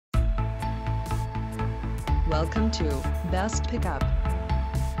Welcome to Best Pickup.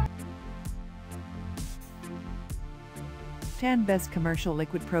 10 Best Commercial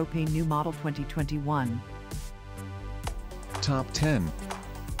Liquid Propane New Model 2021. Top 10.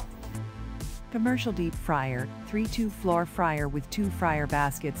 Commercial Deep Fryer, 3-2 floor fryer with 2 fryer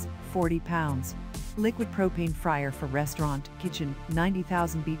baskets, 40 pounds. Liquid propane fryer for restaurant, kitchen,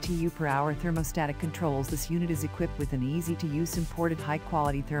 90,000 BTU per hour thermostatic controls. This unit is equipped with an easy-to-use imported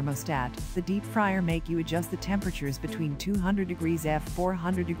high-quality thermostat. The deep fryer make you adjust the temperatures between 200 degrees F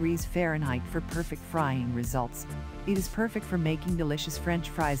 400 degrees Fahrenheit for perfect frying results. It is perfect for making delicious French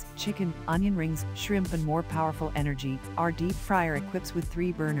fries, chicken, onion rings, shrimp and more powerful energy. Our deep fryer equips with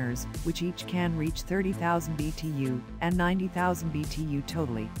 3 burners, which each can reach 30,000 BTU and 90,000 BTU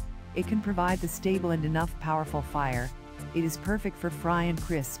totally. It can provide the stable and enough powerful fire. It is perfect for fry and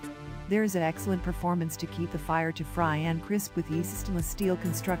crisp. There is an excellent performance to keep the fire to fry and crisp with easy stainless steel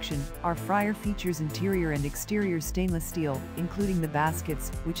construction. Our fryer features interior and exterior stainless steel, including the baskets,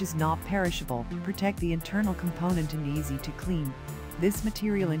 which is not perishable, protect the internal component and easy to clean. This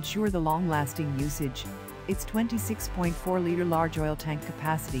material ensure the long-lasting usage. Its 26.4-liter large oil tank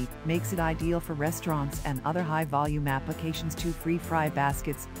capacity makes it ideal for restaurants and other high-volume applications. 2 free fry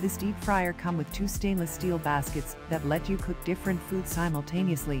baskets. This deep fryer comes with 2 stainless steel baskets that let you cook different foods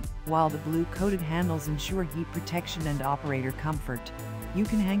simultaneously, while the blue-coated handles ensure heat protection and operator comfort. You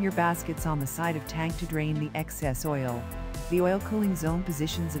can hang your baskets on the side of tank to drain the excess oil. The oil cooling zone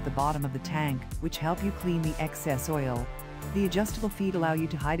positions at the bottom of the tank, which help you clean the excess oil. The adjustable feet allow you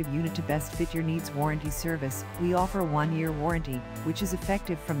to height a unit to best fit your needs. Warranty service. We offer a 1-year warranty, which is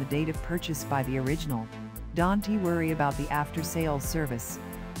effective from the date of purchase by the original. Don't worry about the after-sales service.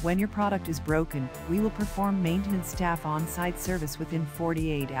 When your product is broken, we will perform maintenance staff on-site service within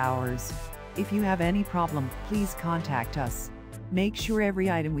 48 hours. If you have any problem, please contact us. Make sure every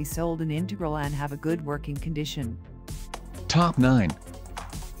item we sold is integral and have a good working condition. Top 9.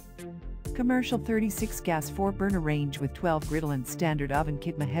 Commercial 36 gas 4-burner range with 12 griddle and standard oven.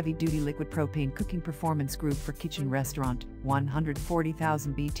 Kitma heavy-duty liquid propane cooking performance group for kitchen restaurant,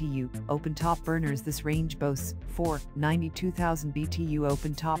 140,000 BTU, open-top burners. This range boasts 4 92,000 BTU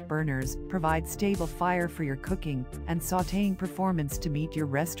open-top burners, provide stable fire for your cooking and sautéing performance to meet your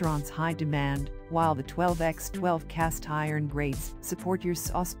restaurant's high demand, while the 12x12 cast iron grates support your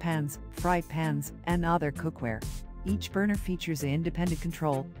saucepans, fry pans, and other cookware. Each burner features an independent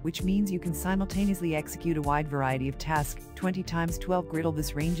control, which means you can simultaneously execute a wide variety of tasks. 20x12 griddle.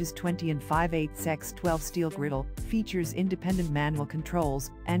 This range is 20 and 5/8x12 steel griddle, features independent manual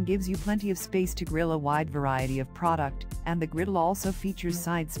controls, and gives you plenty of space to grill a wide variety of product. And the griddle also features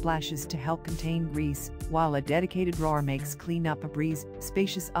side splashes to help contain grease, while a dedicated drawer makes cleanup a breeze.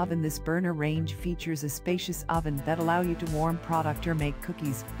 Spacious oven. This burner range features a spacious oven that allow you to warm product or make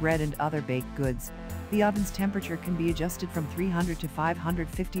cookies, bread and other baked goods. The oven's temperature can be adjusted from 300 to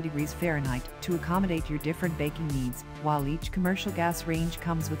 550 degrees Fahrenheit to accommodate your different baking needs, while each commercial gas range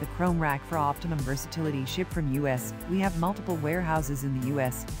comes with a chrome rack for optimum versatility. Ship from US. We have multiple warehouses in the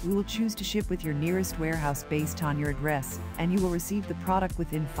US. We will choose to ship with your nearest warehouse based on your address, and you will receive the product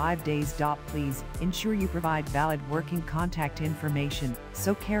within 5 days. Please ensure you provide valid working contact information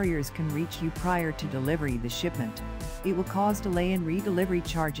so carriers can reach you prior to delivery. The shipment. It will cause delay in re-delivery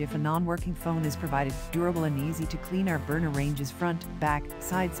charge if a non-working phone is provided. Durable and easy to clean. Our burner ranges front, back,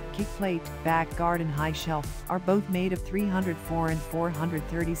 sides, kick plate, back guard and high shelf are both made of 304 and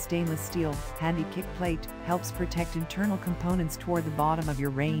 430 stainless steel. Handy kick plate helps protect internal components toward the bottom of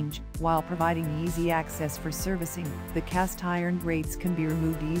your range, while providing easy access for servicing. The cast iron grates can be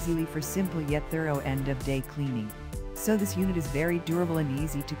removed easily for simple yet thorough end-of-day cleaning. So this unit is very durable and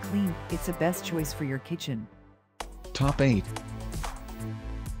easy to clean. It's a best choice for your kitchen. Top 8.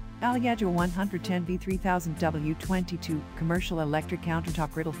 Aliyaduo 110 V3000 W22 Commercial Electric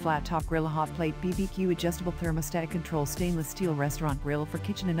Countertop Griddle Flat Top Grill. Hot Plate BBQ Adjustable Thermostatic Control Stainless Steel Restaurant Grill for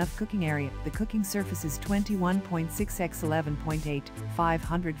kitchen. Enough cooking area. The cooking surface is 21.6 x 11.8,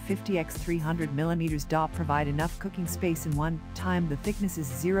 550 x 300 mm. Provide enough cooking space in one time. The thickness is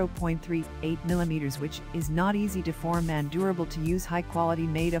 0.38 mm, which is not easy to form and durable to use. High quality.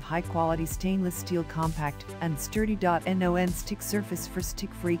 Made of high quality stainless steel, compact and sturdy. Non-stick surface for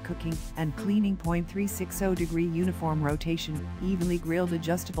stick-free cooking and cleaning. 0.360 degree uniform rotation, evenly grilled.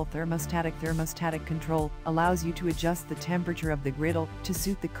 Adjustable thermostatic control allows you to adjust the temperature of the griddle to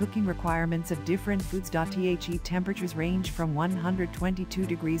suit the cooking requirements of different foods. The temperatures range from 122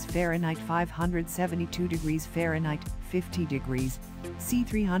 degrees Fahrenheit 572 degrees Fahrenheit 50 degrees C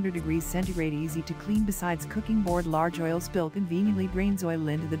 300 degrees centigrade. Easy to clean. Besides cooking board, large oil spill conveniently drains oil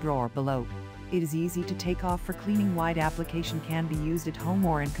into the drawer below. It is easy to take off for cleaning. Wide application can be used at home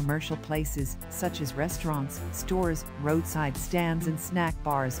or in commercial places, such as restaurants, stores, roadside stands and snack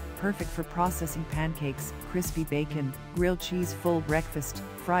bars, perfect for processing pancakes, crispy bacon, grilled cheese, full breakfast,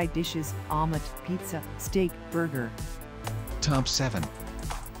 fried dishes, omelet, pizza, steak, burger. Top 7.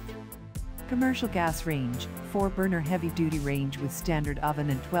 Commercial gas range, 4-burner heavy-duty range with standard oven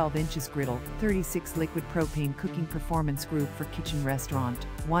and 12 inches griddle, 36 liquid propane cooking performance group for kitchen restaurant,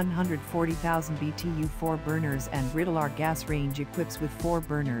 140,000 BTU 4 burners and Griddle. Our gas range equips with 4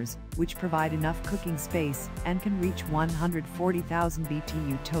 burners, which provide enough cooking space and can reach 140,000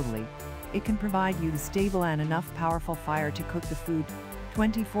 BTU totally. It can provide you the stable and enough powerful fire to cook the food.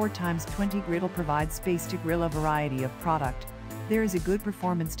 24x20 Griddle provides space to grill a variety of product. There is a good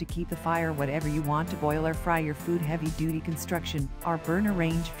performance to keep the fire whatever you want to boil or fry your food. Heavy-duty construction. Our burner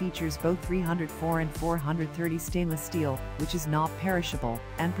range features both 304 and 430 stainless steel, which is not perishable,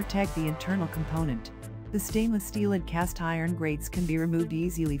 and protect the internal component. The stainless steel and cast iron grates can be removed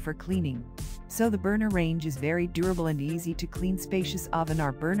easily for cleaning. So the burner range is very durable and easy to clean. Spacious oven.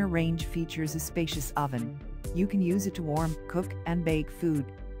 Our burner range features a spacious oven. You can use it to warm, cook, and bake food.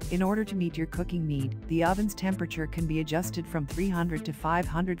 In order to meet your cooking need, the oven's temperature can be adjusted from 300 to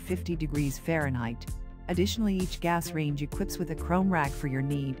 550 degrees Fahrenheit. Additionally, each gas range equips with a chrome rack for your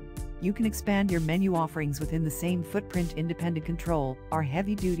need. You can expand your menu offerings within the same footprint. Independent control. Our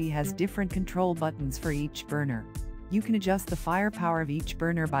heavy duty has different control buttons for each burner. You can adjust the firepower of each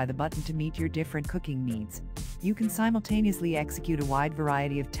burner by the button to meet your different cooking needs. You can simultaneously execute a wide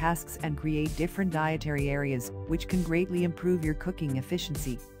variety of tasks and create different dietary areas, which can greatly improve your cooking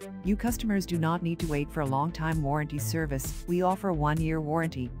efficiency. You customers do not need to wait for a long-time warranty service. We offer a 1-year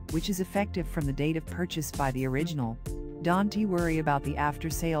warranty, which is effective from the date of purchase by the original. Don't worry about the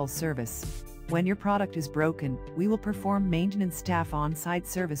after-sales service. When your product is broken, we will perform maintenance staff on-site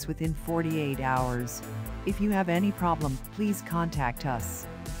service within 48 hours. If you have any problem, please contact us.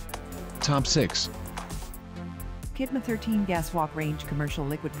 Top 6. Kitma 13 gas wok range commercial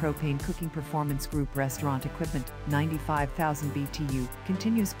liquid propane cooking performance group restaurant equipment, 95,000 BTU,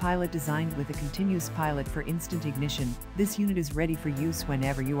 continuous pilot designed with a continuous pilot for instant ignition. This unit is ready for use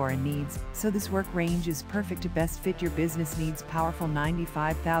whenever you are in needs, so this work range is perfect to best fit your business needs. Powerful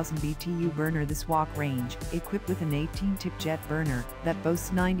 95,000 BTU burner. This wok range, equipped with an 18-tip jet burner that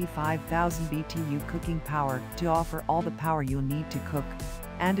boasts 95,000 BTU cooking power to offer all the power you'll need to cook.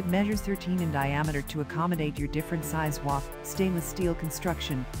 And it measures 13 in diameter to accommodate your different size wok. Stainless steel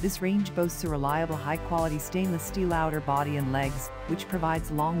construction. This range boasts a reliable high-quality stainless steel outer body and legs, which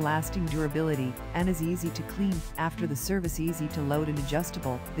provides long-lasting durability and is easy to clean. After the service, easy to load and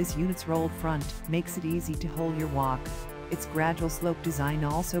adjustable. This unit's rolled front makes it easy to hold your wok. Its gradual slope design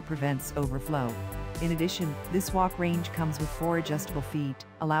also prevents overflow. In addition, this wok range comes with 4 adjustable feet,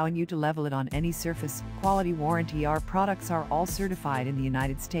 allowing you to level it on any surface. Quality warranty. Our products are all certified in the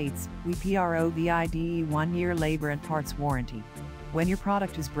United States. We provide 1-year labor and parts warranty. When your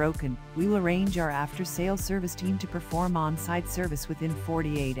product is broken, we will arrange our after-sales service team to perform on-site service within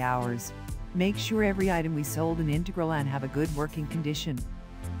 48 hours. Make sure every item we sold is integral and have a good working condition.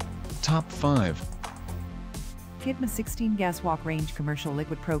 Top 5. Kitma 16 gas wok range commercial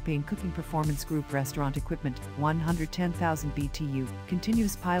liquid propane cooking performance group restaurant equipment, 110,000 BTU,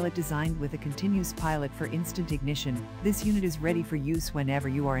 continuous pilot designed with a continuous pilot for instant ignition. This unit is ready for use whenever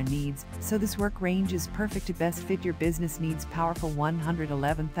you are in needs, so this work range is perfect to best fit your business needs. Powerful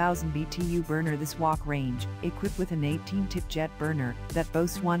 111,000 BTU burner. This wok range, equipped with an 18-tip jet burner that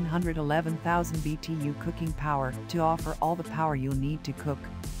boasts 111,000 BTU cooking power to offer all the power you'll need to cook.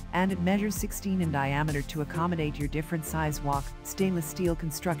 And it measures 16 in diameter to accommodate your different size wok. Stainless steel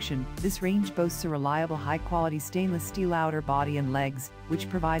construction. This range boasts a reliable high-quality stainless steel outer body and legs, which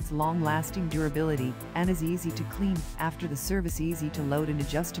provides long-lasting durability and is easy to clean. After the service, easy to load and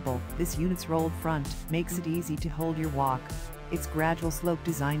adjustable. This unit's rolled front makes it easy to hold your wok. Its gradual slope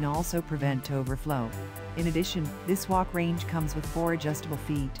design also prevents overflow. In addition, this wok range comes with 4 adjustable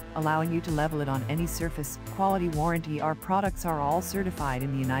feet, allowing you to level it on any surface. Quality warranty. Our products are all certified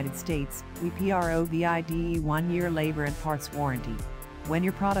in the United States. We provide 1-year labor and parts warranty. When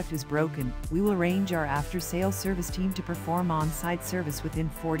your product is broken, we will arrange our after-sales service team to perform on-site service within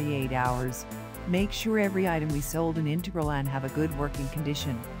 48 hours. Make sure every item we sold is integral and have a good working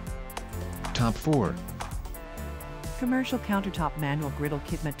condition. Top 4. Commercial countertop manual griddle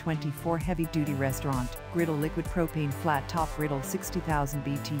Kitma 24 heavy-duty restaurant griddle liquid propane flat top griddle 60,000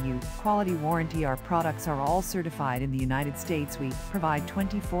 BTU. Quality warranty. Our products are all certified in the United States. We provide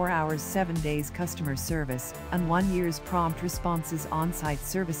 24 hours 7 days customer service and 1 year's prompt responses on-site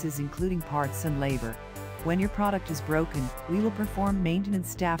services including parts and labor. When your product is broken, we will perform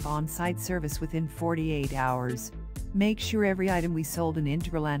maintenance staff on-site service within 48 hours. Make sure every item we sold in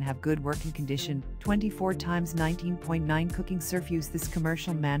integral and have good working condition. 24 x 19.9 cooking surf. Use this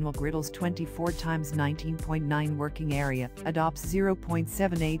commercial manual griddle's 24 x 19.9 working area, adopts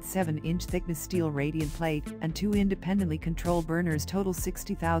 0.787-inch thickness steel radiant plate, and 2 independently controlled burners, total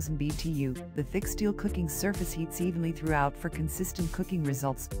 60,000 BTU. The thick steel cooking surface heats evenly throughout for consistent cooking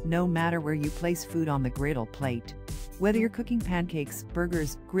results, no matter where you place food on the griddle plate. Whether you're cooking pancakes,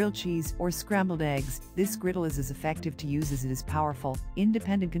 burgers, grilled cheese, or scrambled eggs, this griddle is as effective to use as it is powerful.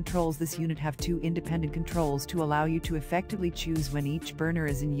 Independent controls. This unit have 2 independent controls to allow you to effectively choose when each burner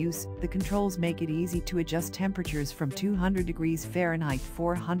is in use. The controls make it easy to adjust temperatures from 200 degrees Fahrenheit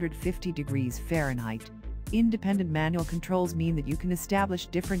 450 degrees Fahrenheit. Independent manual controls mean that you can establish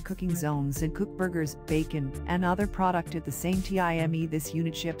different cooking zones and cook burgers, bacon, and other product at the same time. This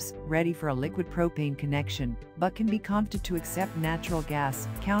unit ships ready for a liquid propane connection, but can be configured to accept natural gas.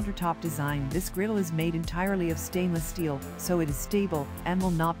 Countertop design. This griddle is made entirely of stainless steel, so it is stable and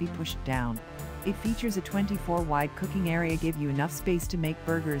will not be pushed down. It features a 24 wide cooking area, give you enough space to make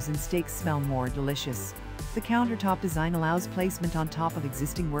burgers and steaks smell more delicious. The countertop design allows placement on top of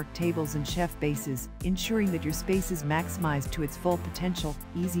existing work tables and chef bases, ensuring that your space is maximized to its full potential.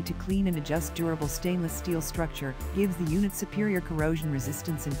 Easy to clean and adjust. Durable stainless steel structure gives the unit superior corrosion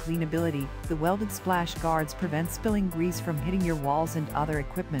resistance and cleanability. The welded splash guards prevent spilling grease from hitting your walls and other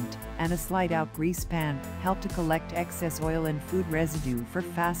equipment, and a slide-out grease pan help to collect excess oil and food residue for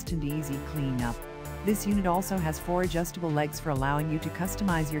fast and easy cleanup. This unit also has 4 adjustable legs for allowing you to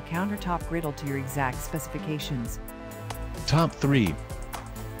customize your countertop griddle to your exact specifications. Top 3.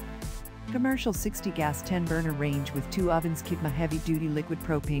 Commercial 60 gas 10 burner range with 2 ovens. Kitma heavy duty liquid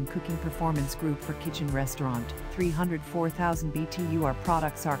propane cooking performance group for kitchen restaurant. 304,000 BTU. Our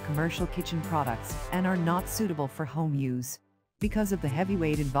products are commercial kitchen products and are not suitable for home use. Because of the heavy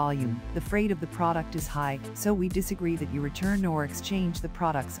weight and volume, the freight of the product is high, so we disagree that you return or exchange the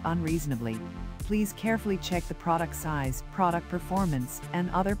products unreasonably. Please carefully check the product size, product performance, and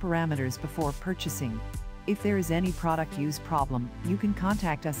other parameters before purchasing. If there is any product use problem, you can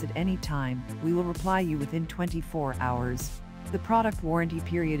contact us at any time. We will reply you within 24 hours. The product warranty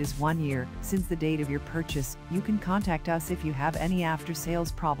period is 1 year. Since the date of your purchase, you can contact us if you have any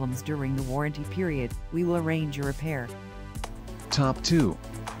after-sales problems during the warranty period. We will arrange your repair. Top 2.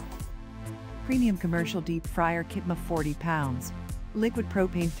 Premium commercial deep fryer Kitma 40 pounds. Liquid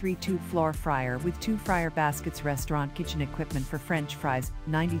propane 3-tube floor fryer with 2 fryer baskets. Restaurant kitchen equipment for French fries,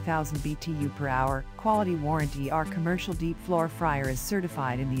 90,000 BTU per hour. Quality warranty. Our commercial deep floor fryer is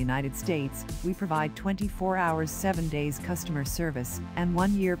certified in the United States. We provide 24 hours 7 days customer service and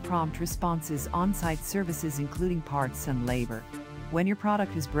 1 year prompt responses. On-site services including parts and labor. When your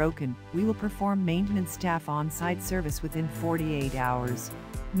product is broken, we will perform maintenance staff on-site service within 48 hours.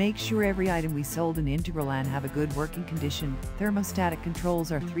 Make sure every item we sold in integral and have a good working condition. Thermostatic controls.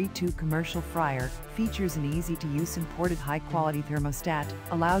 Our 3-tube commercial fryer features an easy-to-use imported high-quality thermostat,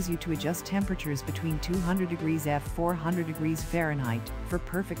 allows you to adjust temperatures between 200 degrees F 400 degrees Fahrenheit for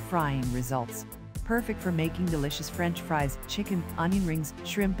perfect frying results. Perfect for making delicious French fries, chicken, onion rings,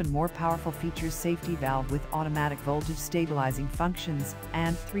 shrimp, and more. Powerful features. Safety valve with automatic voltage stabilizing functions,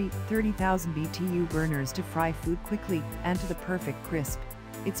 and 30,000 BTU burners to fry food quickly and to the perfect crisp.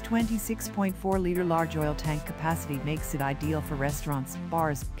 Its 26.4-liter large oil tank capacity makes it ideal for restaurants,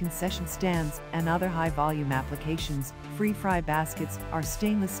 bars, concession stands, and other high-volume applications. Free fry baskets. Our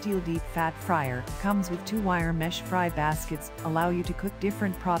stainless steel deep fat fryer comes with 2 wire mesh fry baskets, allow you to cook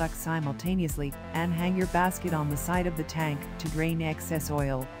different products simultaneously, and hang your basket on the side of the tank to drain excess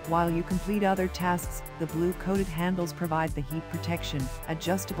oil while you complete other tasks. The blue-coated handles provide the heat protection,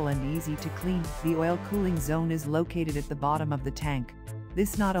 adjustable and easy to clean. The oil cooling zone is located at the bottom of the tank.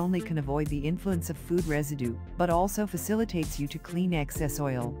 This not only can avoid the influence of food residue, but also facilitates you to clean excess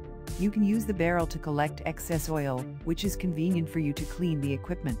oil. You can use the barrel to collect excess oil, which is convenient for you to clean the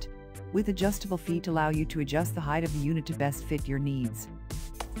equipment. With adjustable feet allow you to adjust the height of the unit to best fit your needs.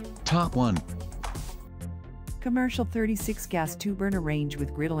 Top 1. Commercial 36 gas 2-burner range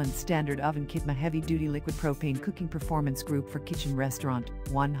with griddle and standard oven. Kitma heavy-duty liquid propane cooking performance group for kitchen restaurant,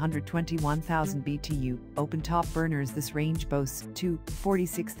 121,000 BTU, open-top burners. This range boasts 2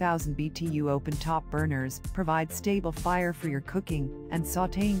 46,000 BTU open-top burners, provide stable fire for your cooking and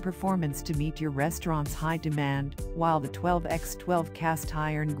sautéing performance to meet your restaurant's high demand, while the 12x12 cast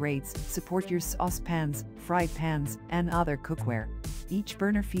iron grates support your saucepans, fry pans, and other cookware. Each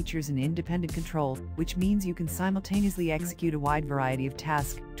burner features an independent control, which means you can simultaneously execute a wide variety of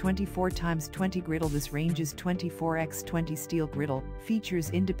tasks. 24x20 griddle. This range is 24x20 steel griddle,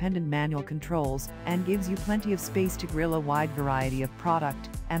 features independent manual controls, and gives you plenty of space to grill a wide variety of product.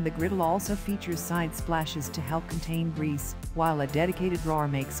 And the griddle also features side splashes to help contain grease, while a dedicated drawer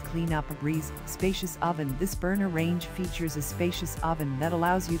makes cleanup a breeze. Spacious oven. This burner range features a spacious oven that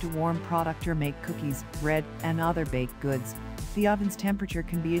allows you to warm product or make cookies, bread, and other baked goods. The oven's temperature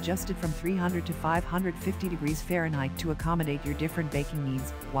can be adjusted from 300 to 550 degrees Fahrenheit to accommodate your different baking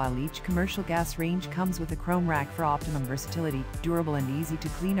needs, while each commercial gas range comes with a chrome rack for optimum versatility. Durable and easy to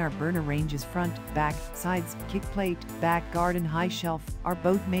clean. Our burner ranges front, back, sides, kick plate, back guard and high shelf are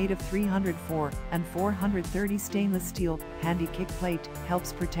both made of 304 and 430 stainless steel. Handy kick plate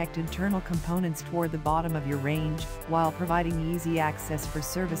helps protect internal components toward the bottom of your range, while providing easy access for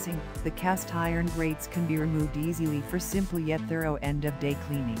servicing. The cast iron grates can be removed easily for simple yet thorough end-of-day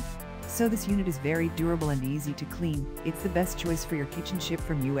cleaning. So this unit is very durable and easy to clean. It's the best choice for your kitchen. Ship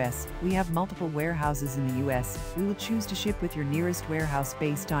from US. We have multiple warehouses in the US. We will choose to ship with your nearest warehouse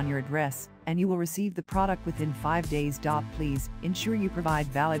based on your address, and you will receive the product within 5 days. Please ensure you provide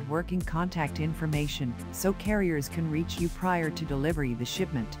valid working contact information so carriers can reach you prior to delivery. The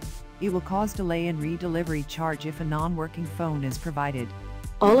shipment. It will cause delay and re-delivery charge if a non-working phone is provided.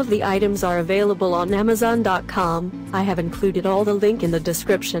 All of the items are available on Amazon.com. I have included all the link in the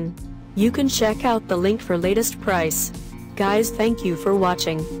description. You can check out the link for latest price. Guys, thank you for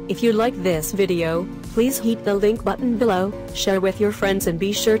watching. If you like this video, please hit the link button below, share with your friends and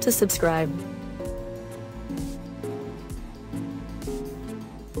be sure to subscribe.